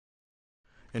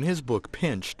In his book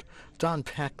Pinched, Don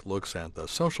Peck looks at the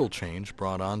social change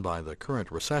brought on by the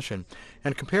current recession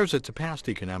and compares it to past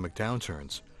economic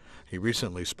downturns. He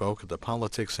recently spoke at the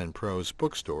Politics and Prose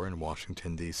bookstore in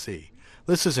Washington, D.C.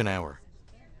 This is an hour.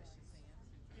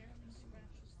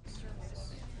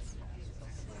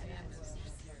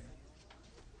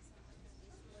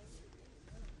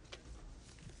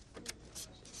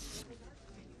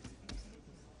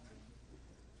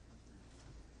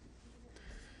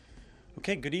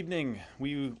 Okay, good evening.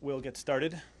 We will get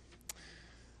started.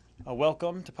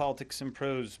 Welcome to Politics and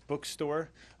Prose Bookstore.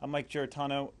 I'm Mike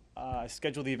Giarratano. I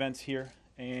schedule the events here,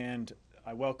 and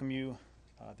I welcome you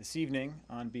this evening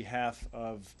on behalf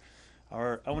of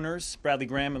our owners, Bradley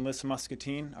Graham and Lissa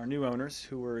Muscatine, our new owners,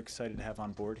 who we're excited to have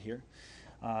on board here,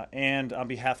 and on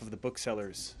behalf of the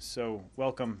booksellers. So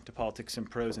welcome to Politics and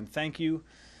Prose, and thank you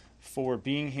for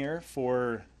being here,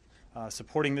 for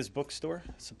supporting this bookstore,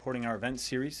 supporting our event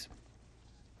series.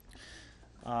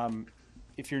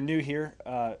 If you're new here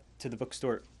to the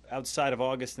bookstore, outside of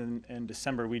August and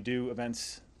December, we do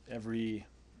events every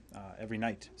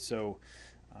night. So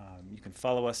you can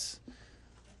follow us,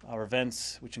 our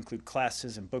events, which include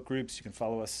classes and book groups. You can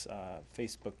follow us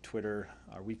Facebook, Twitter,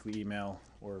 our weekly email,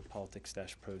 or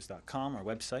politics-prose.com, our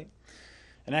website.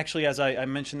 And actually, as I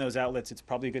mentioned those outlets, it's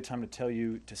probably a good time to tell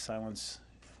you to silence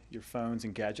your phones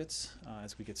and gadgets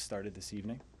as we get started this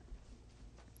evening.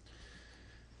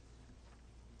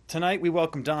 Tonight, we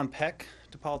welcome Don Peck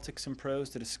to Politics and Prose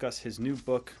to discuss his new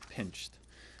book, Pinched: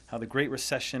 How the Great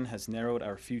Recession Has Narrowed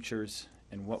Our Futures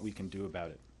and What We Can Do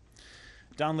About It.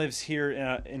 Don lives here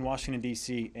in Washington,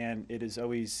 D.C., and it is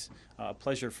always a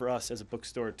pleasure for us as a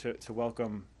bookstore to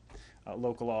welcome a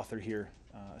local author here,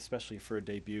 especially for a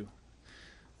debut.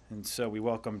 And so we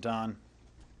welcome Don.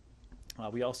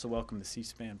 We also welcome the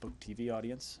C-SPAN BookTV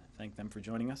audience. Thank them for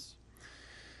joining us.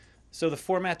 So the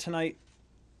format tonight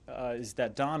is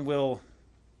that Don will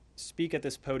speak at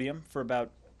this podium for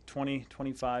about 20,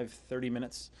 25, 30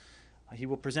 minutes. He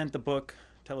will present the book,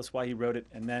 tell us why he wrote it,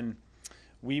 and then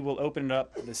we will open it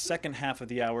up the second half of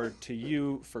the hour to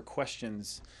you for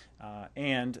questions.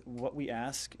 And what we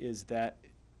ask is that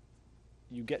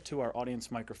you get to our audience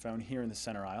microphone here in the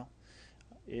center aisle.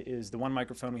 It is the one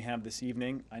microphone we have this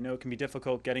evening. I know it can be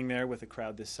difficult getting there with a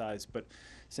crowd this size, but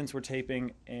since we're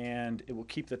taping and it will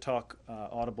keep the talk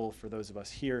audible for those of us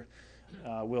here,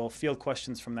 we'll field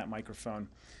questions from that microphone.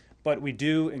 But we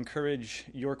do encourage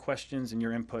your questions and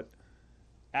your input.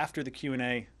 After the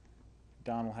Q&A,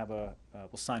 Don will have will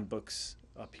sign books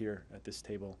up here at this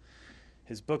table.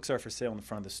 His books are for sale in the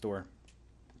front of the store.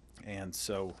 And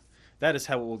so that is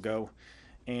how it will go.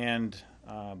 And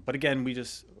but again, we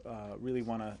just really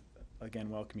want to again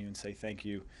welcome you and say thank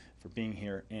you for being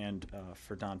here, and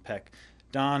for Don Peck.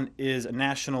 Don is a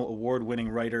national award-winning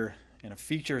writer and a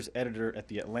features editor at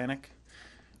The Atlantic,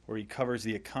 where he covers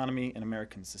the economy and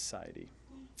American society.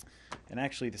 And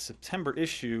actually, the September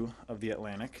issue of The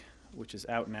Atlantic, which is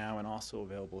out now and also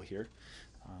available here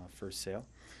for sale,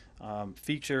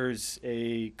 features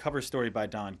a cover story by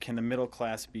Don, "Can the Middle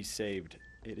Class Be Saved?"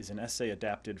 It is an essay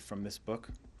adapted from this book,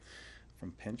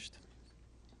 from Pinched.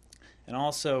 And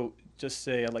also,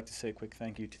 I'd like to say a quick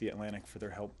thank you to The Atlantic for their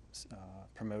help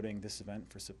promoting this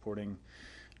event, for supporting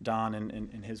Don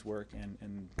and his work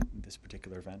and this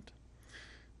particular event.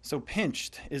 So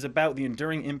Pinched is about the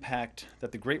enduring impact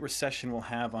that the Great Recession will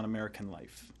have on American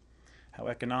life, how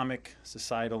economic,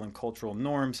 societal, and cultural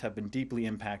norms have been deeply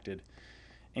impacted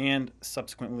and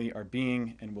subsequently are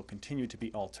being and will continue to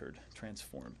be altered,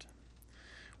 transformed.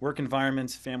 Work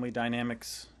environments, family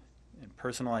dynamics, and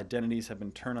personal identities have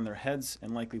been turned on their heads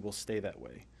and likely will stay that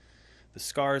way. The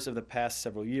scars of the past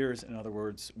several years, in other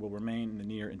words, will remain in the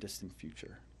near and distant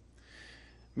future.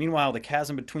 Meanwhile, the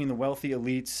chasm between the wealthy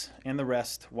elites and the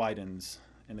rest widens,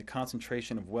 and the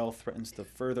concentration of wealth threatens to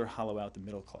further hollow out the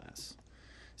middle class.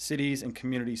 Cities and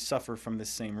communities suffer from this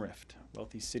same rift.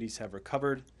 Wealthy cities have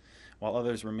recovered, while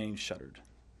others remain shuttered.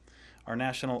 Our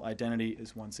national identity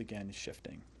is once again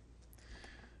shifting.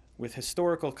 With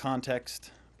historical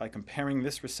context, by comparing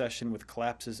this recession with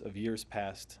collapses of years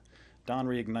past, Don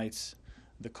reignites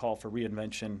the call for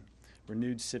reinvention,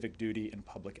 renewed civic duty, and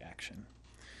public action.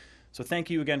 So thank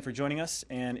you again for joining us,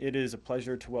 and it is a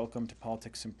pleasure to welcome to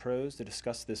Politics and Prose to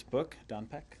discuss this book, Don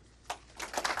Peck.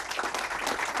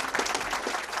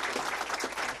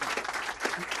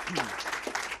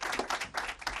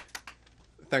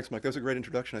 Thanks, Mike. That was a great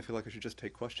introduction. I feel like I should just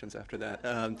take questions after that.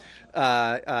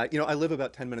 I live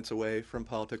about 10 minutes away from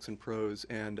Politics and Prose,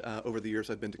 and over the years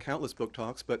I've been to countless book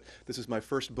talks, but this is my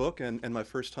first book and my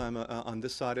first time on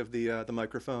this side of the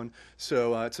microphone.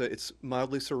 So it's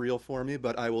mildly surreal for me,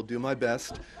 but I will do my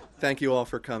best. Thank you all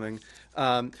for coming.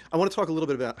 I want to talk a little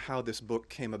bit about how this book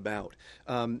came about.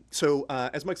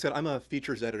 As Mike said, I'm a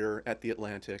features editor at The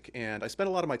Atlantic, and I spent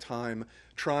a lot of my time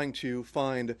trying to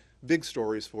find big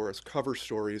stories for us, cover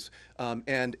stories.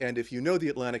 And if you know The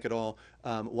Atlantic at all,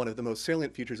 one of the most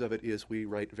salient features of it is we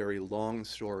write very long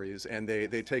stories, and they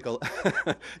take a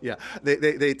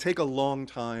they take a long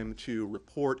time to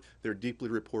report. They're deeply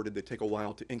reported. They take a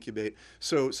while to incubate.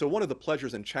 So one of the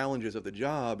pleasures and challenges of the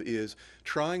job is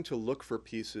trying to look for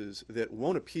pieces that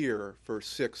won't appear for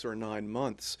 6 or 9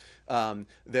 months,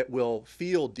 that will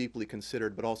feel deeply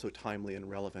considered but also timely and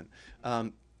relevant.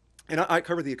 And I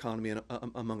cover the economy,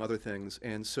 among other things.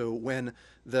 And so when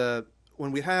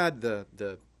we had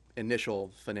the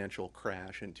initial financial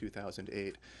crash in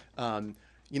 2008,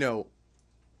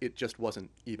 it just wasn't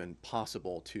even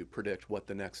possible to predict what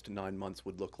the next 9 months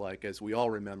would look like. As we all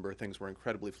remember, things were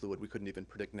incredibly fluid. We couldn't even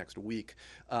predict next week.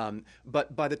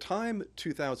 But by the time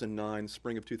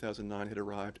spring of 2009 had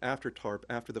arrived, after TARP,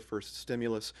 after the first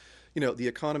stimulus, the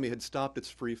economy had stopped its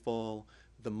free fall.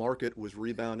 The market was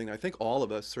rebounding. I think all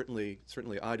of us, certainly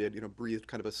I did, breathed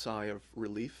kind of a sigh of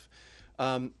relief.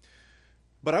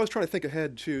 But I was trying to think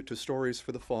ahead to stories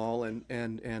for the fall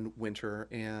and winter,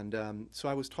 and so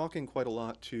I was talking quite a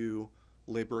lot to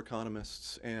labor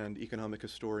economists and economic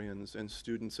historians and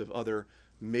students of other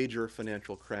major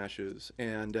financial crashes.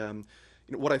 And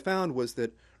what I found was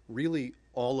that really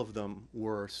all of them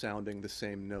were sounding the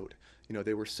same note.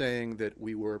 They were saying that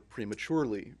we were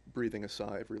prematurely breathing a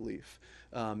sigh of relief.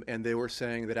 And they were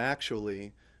saying that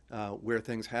actually, where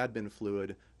things had been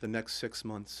fluid, the next 6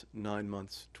 months, 9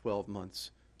 months, 12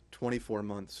 months, 24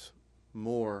 months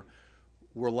more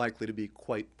were likely to be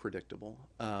quite predictable.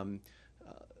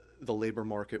 The labor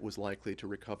market was likely to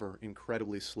recover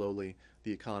incredibly slowly.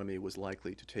 The economy was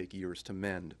likely to take years to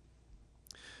mend.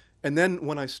 And then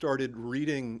when I started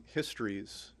reading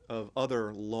histories of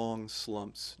other long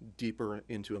slumps deeper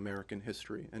into American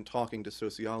history and talking to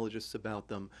sociologists about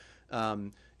them,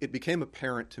 it became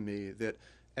apparent to me that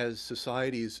as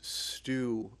societies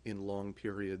stew in long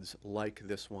periods like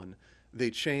this one, they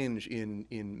change in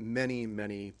many,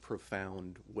 many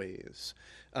profound ways.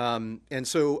 And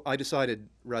so I decided,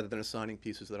 rather than assigning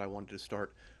pieces, that I wanted to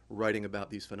start writing about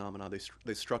these phenomena.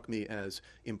 They struck me as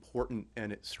important,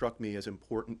 and it struck me as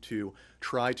important to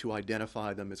try to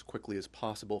identify them as quickly as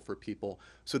possible for people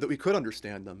so that we could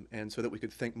understand them and so that we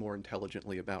could think more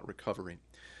intelligently about recovery.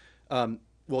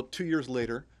 Well, 2 years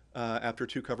later, after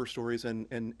 2 cover stories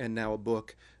and now a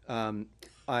book,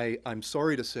 I'm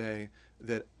sorry to say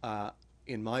that,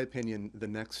 in my opinion, the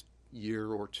next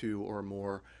year or 2 or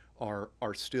more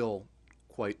are still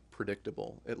quite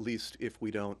predictable, at least if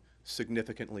we don't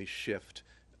significantly shift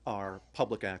our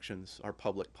public actions, our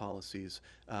public policies.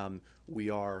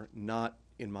 We are not,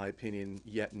 in my opinion,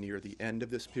 yet near the end of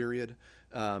this period,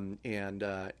 and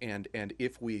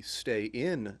if we stay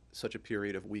in such a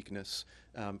period of weakness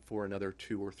for another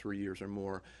 2 or 3 years or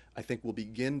more, I think we'll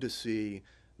begin to see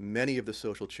many of the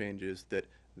social changes that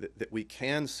we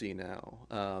can see now.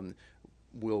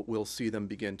 We'll see them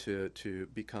begin to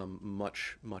become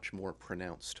much more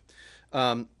pronounced.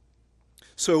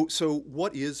 So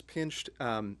what is pinched?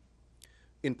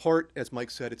 In part, as Mike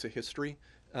said, it's a history.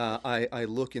 I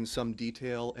look in some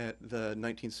detail at the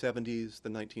 1970s, the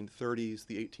 1930s,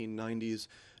 the 1890s,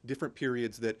 different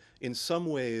periods that in some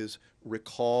ways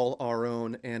recall our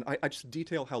own, and I just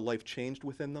detail how life changed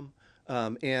within them.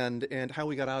 And how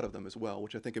we got out of them as well,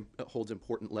 which I think holds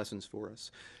important lessons for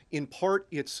us. In part,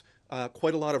 it's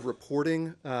quite a lot of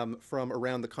reporting from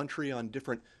around the country on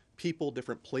different people,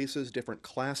 different places, different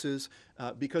classes,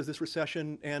 because this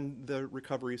recession and the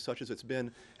recovery, such as it's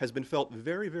been, has been felt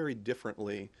very, very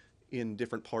differently in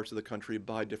different parts of the country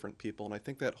by different people. And I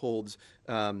think that holds,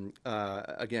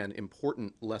 again,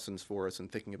 important lessons for us in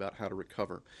thinking about how to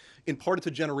recover. In part, it's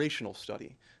a generational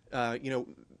study.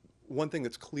 One thing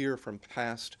that's clear from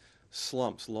past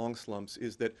slumps, long slumps,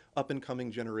 is that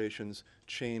up-and-coming generations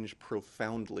change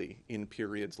profoundly in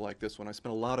periods like this one. I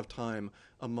spent a lot of time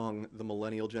among the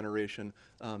millennial generation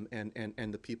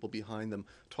and the people behind them,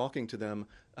 talking to them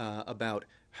about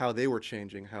how they were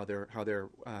changing, how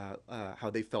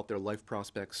they felt their life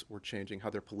prospects were changing, how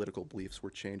their political beliefs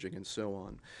were changing, and so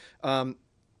on.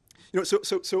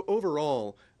 So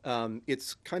overall,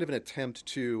 it's kind of an attempt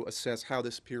to assess how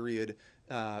this period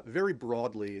very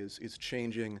broadly is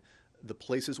changing the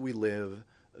places we live,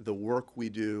 the work we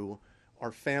do,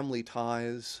 our family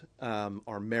ties,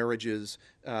 our marriages,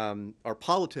 our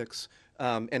politics,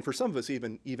 and for some of us,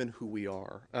 even who we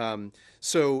are.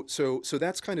 So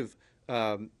that's kind of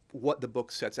what the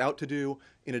book sets out to do.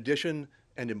 In addition,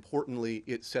 and importantly,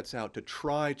 it sets out to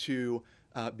try to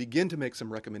begin to make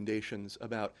some recommendations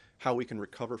about how we can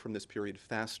recover from this period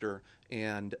faster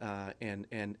and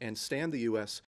stand the U.S.